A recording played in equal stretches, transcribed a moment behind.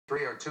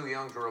Three are too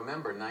young to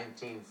remember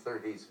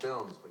 1930s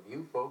films, but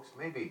you folks,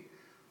 maybe.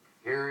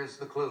 Here is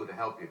the clue to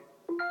help you.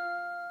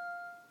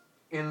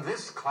 In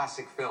this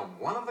classic film,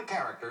 one of the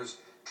characters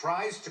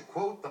tries to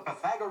quote the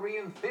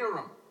Pythagorean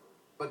theorem,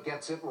 but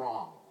gets it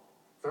wrong.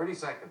 30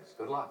 seconds.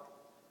 Good luck.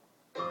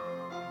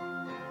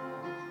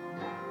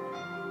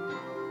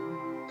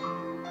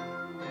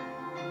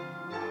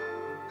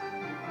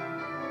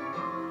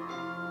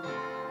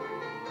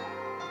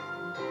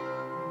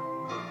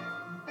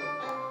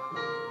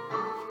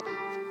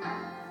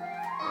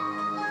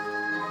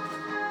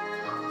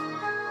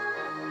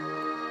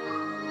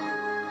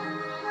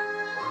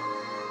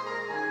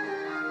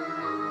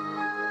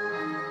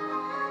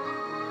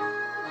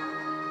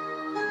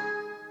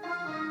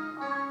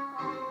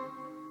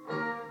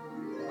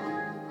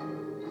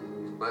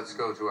 Let's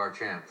go to our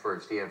champ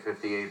first. He had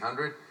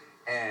 5,800.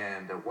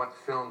 And what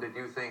film did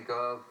you think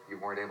of? You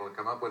weren't able to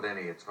come up with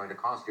any. It's going to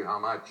cost you how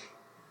much?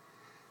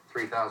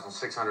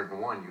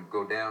 3,601. You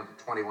go down to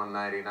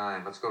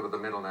 2,199. Let's go to the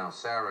middle now.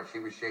 Sarah, she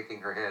was shaking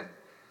her head.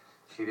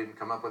 She didn't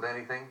come up with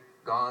anything.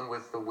 Gone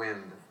with the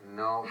Wind.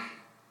 No.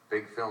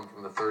 Big film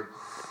from the third.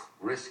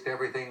 Risked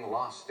everything,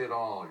 lost it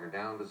all. You're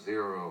down to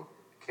 0.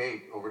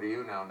 Kate, over to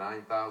you now.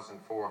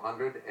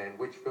 9,400. And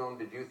which film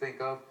did you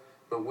think of?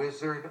 The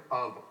Wizard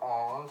of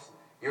Oz.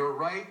 You're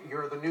right.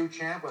 You're the new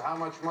champ with how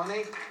much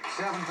money?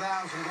 $7,001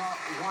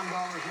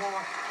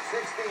 more.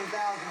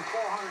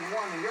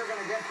 16,401. And you're going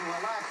to get to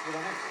relax for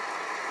the next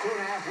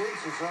 2.5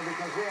 weeks or so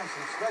because we have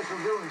some special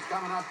doings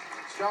coming up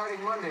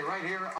starting Monday right here.